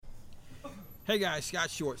Hey guys, Scott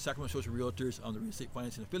Short, Sacramento Social Realtors on the Real Estate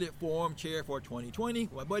Financing Affiliate Forum Chair for 2020.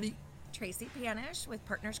 My buddy Tracy Panish with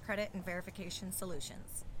Partners Credit and Verification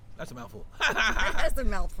Solutions. That's a mouthful. That's a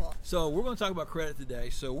mouthful. So we're going to talk about credit today.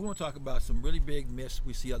 So we're going to talk about some really big myths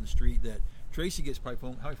we see on the street that Tracy gets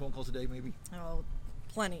probably how many phone calls a day maybe? Oh,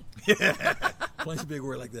 plenty. Plenty's a big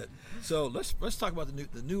word like that. So let's talk about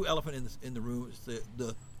the new elephant in the room. It's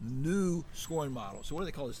the new scoring model. So what do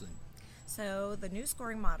they call this thing? So the new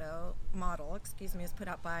scoring model, is put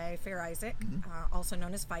out by Fair Isaac, also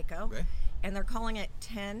known as FICO, Okay. and they're calling it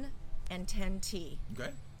 10 and 10T.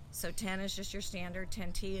 Okay. So 10 is just your standard,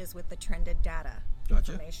 10T is with the trended data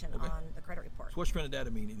Gotcha. information Okay. on the credit report. So what's trended data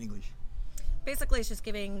mean in English? Basically, it's just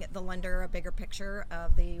giving the lender a bigger picture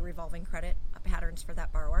of the revolving credit patterns for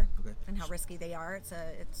that borrower Okay. and how risky they are.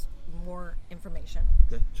 It's more information.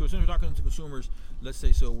 Okay. So since we're talking to consumers, let's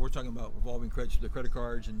say we're talking about revolving credit, the credit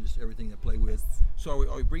cards and just everything they play with. So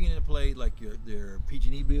are we bringing into play like their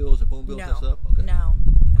PG&E bills and phone bills and stuff? Okay. No.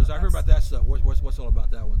 Because I heard about that stuff. What's all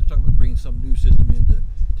about that one? They're talking about bringing some new system in to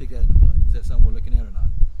take that into play. Is that something we're looking at or not?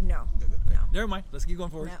 No. Okay, good. No. Never mind. Let's keep going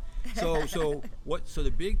forward. No. So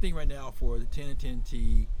the big thing right now for the 10 and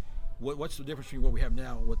 10T, what's the difference between what we have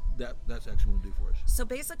now and what that's actually going to do for us? So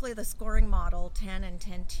basically, the scoring model 10 and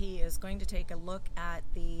 10T is going to take a look at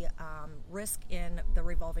the risk in the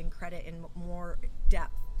revolving credit in more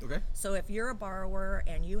depth. Okay. So if you're a borrower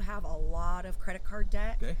and you have a lot of credit card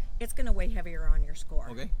debt, Okay. it's going to weigh heavier on your score.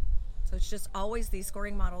 Okay. So it's just always these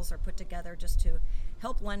scoring models are put together just to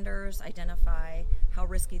help lenders identify how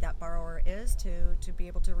risky that borrower is to be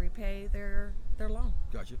able to repay their loan.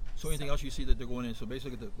 Gotcha. So anything else you see that they're going in? So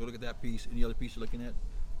basically, we'll look at that piece. Any other piece you're looking at?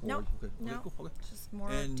 No, Okay. no, Cool. Okay. it's just more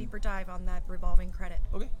And- deeper dive on that revolving credit.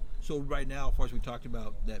 Okay. So right now, as far as we talked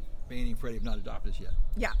about, that Fannie and Freddie have not adopted this yet.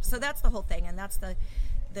 Yeah, so that's the whole thing, and that's the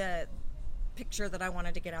picture that I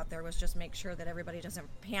wanted to get out there was just make sure that everybody doesn't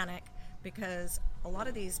panic, because a lot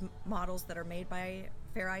of these models that are made by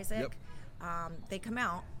Fair Isaac, they come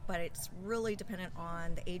out, but it's really dependent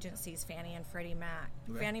on the agencies Fannie and Freddie Mac,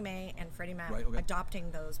 Okay. Fannie Mae and Freddie Mac Right, okay.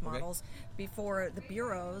 adopting those models before the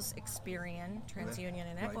bureaus, Experian, TransUnion,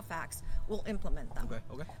 and Right. Equifax will implement them.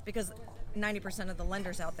 Okay. Because 90% of the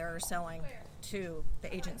lenders out there are selling to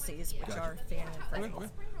the agencies, which Gotcha. are Fannie and Freddie. Okay.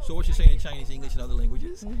 So what you're saying in Chinese, English, and other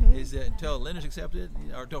languages is that until lenders accept it,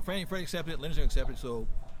 or until Fannie and Freddie accept it, lenders don't accept it. So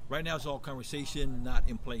right now it's all conversation, not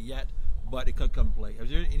in play yet, but it could come to play. Are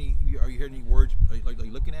you hearing any words? Are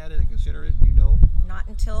you looking at it and consider it? Do you know? Not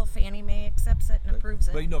until Fannie Mae accepts it and approves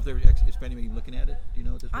it. But you know if is Fannie Mae looking at it? Do you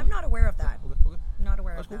know at this point? I'm not aware of that. Okay. Not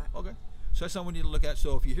aware That's of cool. that. Okay. So that's something we need to look at.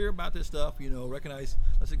 So if you hear about this stuff, recognize,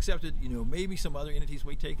 let's accept it. Maybe some other entities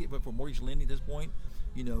may take it, but for mortgage lending at this point,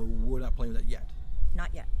 we're not playing with that yet.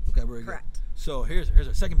 Not yet. Okay, very Correct. good. So here's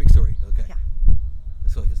our second big story. Okay. Yeah.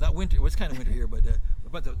 So it's not winter. Well, it's kind of winter here, but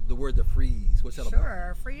about the word the freeze. What's that about?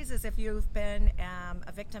 Sure. Freeze is if you've been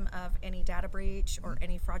a victim of any data breach or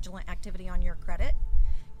any fraudulent activity on your credit.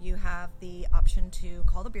 You have the option to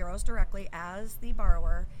call the bureaus directly as the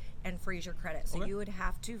borrower and freeze your credit. So Okay. you would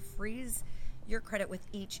have to freeze your credit with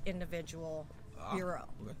each individual bureau.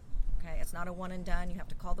 Okay. Okay, it's not a one and done. You have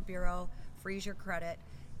to call the bureau, freeze your credit,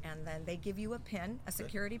 and then they give you a PIN, a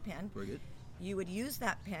security PIN. Very good. You would use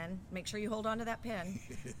that PIN. Make sure you hold on to that PIN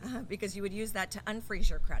because you would use that to unfreeze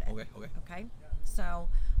your credit. Okay. Okay. So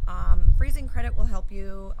freezing credit will help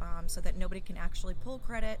you so that nobody can actually pull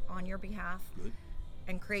credit on your behalf Good.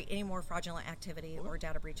 and create any more fraudulent activity or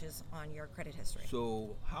data breaches on your credit history.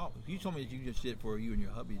 So how you told me that you just did it for you and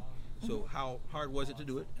your hubby. So how hard was it to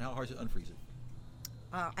do it, and how hard is it to unfreeze it?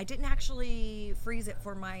 I didn't actually freeze it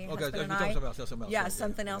for my Okay, husband you're and talking I. something else. Something else. Yeah, Right,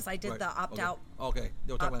 something else. I did Right. the opt-out. Okay.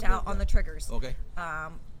 They were talking Opt about out that, on the yeah. triggers. Okay.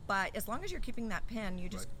 But as long as you're keeping that PIN, you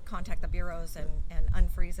just Right. contact the bureaus and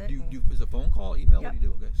unfreeze it. Is it a phone call, email? Yep. What do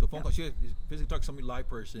you do? Okay. So phone Yep. call. You physically talk to somebody live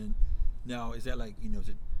person. Now is that like is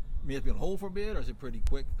it may have to be on hold for a bit, or is it pretty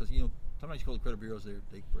quick? Because sometimes you call the credit bureaus, they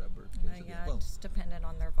take forever. to get Yeah, phone. it's dependent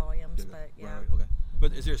on their volumes, Okay, but yeah. Right, okay.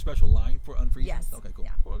 But is there a special line for unfreezing? Yes, Okay, cool.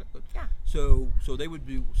 yeah. Okay, good. Yeah. So they would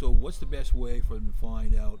do. So what's the best way for them to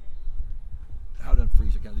find out how to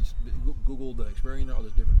unfreeze account? Just Google the Experian or all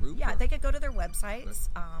those different groups. Yeah, or? they could go to their websites,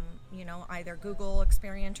 either Google,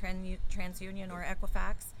 Experian, TransUnion, or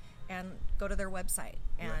Equifax, and go to their website.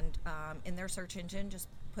 And in their search engine, just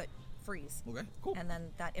put freeze. Okay, cool. And then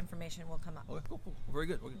that information will come up. Okay, cool. Very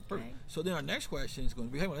good. Okay, perfect. Okay. So then our next question is going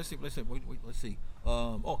to be. Hey, let's see. Let's see. We're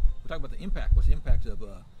talking about the impact. What's the impact of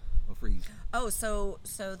a freeze? Oh, so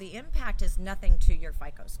the impact is nothing to your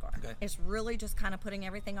FICO score. Okay. It's really just kind of putting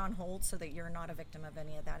everything on hold so that you're not a victim of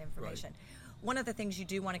any of that information. One of the things you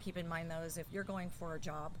do want to keep in mind, though, is if you're going for a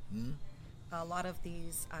job, a lot of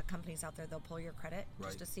these companies out there, they'll pull your credit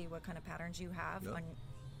just to see what kind of patterns you have on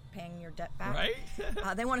paying your debt back.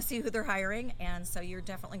 Right. They want to see who they're hiring, and so you're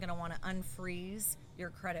definitely going to want to unfreeze your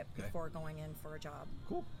credit before going in for a job.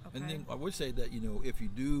 Cool. Okay. And then I would say that, if you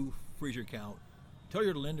do freeze your account, tell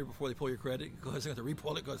your lender before they pull your credit, because they have to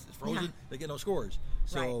re-pull it because it's frozen. Yeah. They get no scores.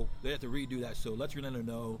 So they have to redo that. So let your lender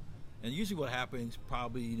know. And usually what happens,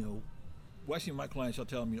 probably, what I see my clients, I'll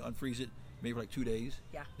tell them, unfreeze it maybe for like 2 days.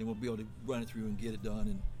 Yeah. Then we'll be able to run it through and get it done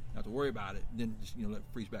and not have to worry about it. And then just, let it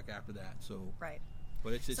freeze back after that. So right.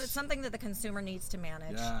 But it's so it's something that the consumer needs to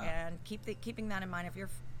manage, and keeping that in mind. If you're,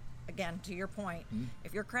 again, to your point,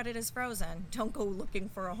 if your credit is frozen, don't go looking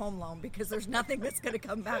for a home loan, because there's nothing that's going to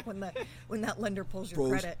come back when that lender pulls your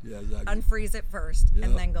credit. Yeah, exactly. Unfreeze it first,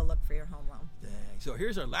 and then go look for your home loan. Dang. So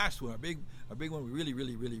here's our last one, our big one we really,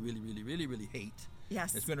 really, really, really, really, really, really hate.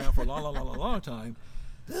 Yes. It's been around for a long time.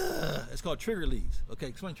 It's called trigger leads. Okay,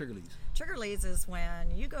 explain trigger leads. Trigger leads is when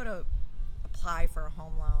you go to apply for a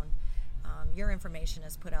home loan. Your information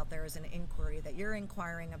is put out there as an inquiry that you're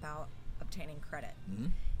inquiring about obtaining credit. Mm-hmm.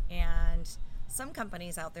 And some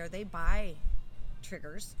companies out there, they buy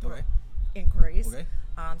triggers or inquiries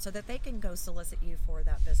so that they can go solicit you for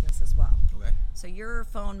that business as well. Okay. So your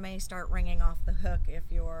phone may start ringing off the hook if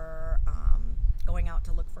you're going out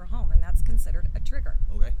to look for a home, and that's considered a trigger.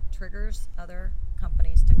 Okay. Triggers other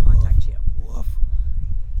companies to contact you. Woof.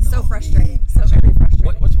 So frustrating. So very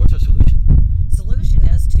frustrating. What's our solution? Solution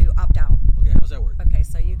is to opt out. Okay, how's that work? Okay,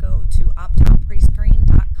 so you go to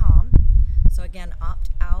optoutprescreen.com. So again,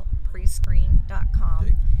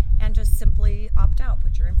 optoutprescreen.com, and just simply opt out.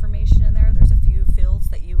 Put your information in there. There's a few fields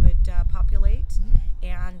that you would populate,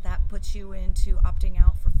 and that puts you into opting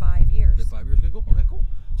out for 5 years. 5 years? Okay, cool. Okay, cool.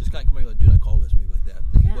 Just kind of maybe like do not call list, maybe like that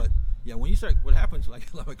thing. Yeah. But yeah, when you start, what happens?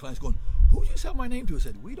 Like a lot of my clients going, "Who did you sell my name to?" I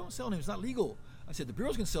said, "We don't sell names. It's not legal." I said, "The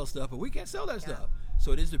bureaus can sell stuff, but we can't sell that stuff."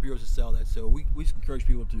 So it is the bureaus that sell that. So we just encourage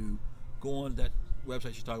people to go on that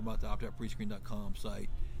website you're talking about, the optoutprescreen.com site.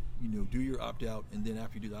 Do your opt out, and then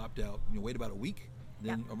after you do the opt out, wait about a week,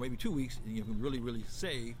 then or maybe 2 weeks, and you can really, really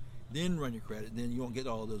save. Then run your credit. Then you won't get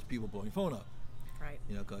all of those people blowing your phone up. Right.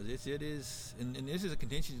 Because it is, and this is a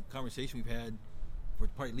contentious conversation we've had for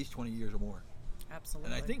probably at least 20 years or more.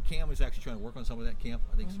 Absolutely. And I think Cam is actually trying to work on some of that. Camp,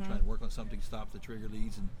 I think, he's trying to work on something to stop the trigger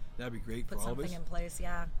leads, and that'd be great for all of us. Put something in place,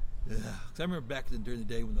 yeah. Yeah, because I remember back during the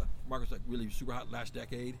day when the market was like really super hot last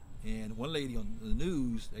decade, and one lady on the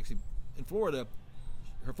news, actually in Florida,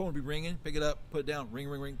 her phone would be ringing, pick it up, put it down, ring,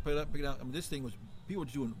 put it up, pick it down. I mean, this thing was, people were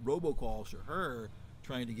just doing robocalls to her,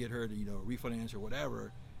 trying to get her to, refinance or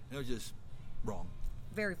whatever, and it was just wrong.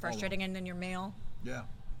 Very frustrating. And then your mail. Yeah.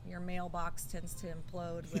 Your mailbox tends to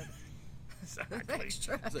implode with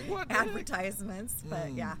extra like, advertisements.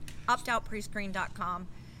 But yeah, optoutprescreen.com.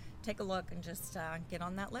 Take a look and just get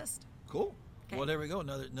on that list. Cool. Okay. Well, there we go.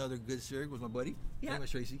 Another good series with my buddy. Yeah.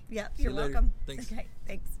 Thanks, Tracy. Yeah, you're welcome. Thanks. Okay,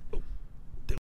 thanks.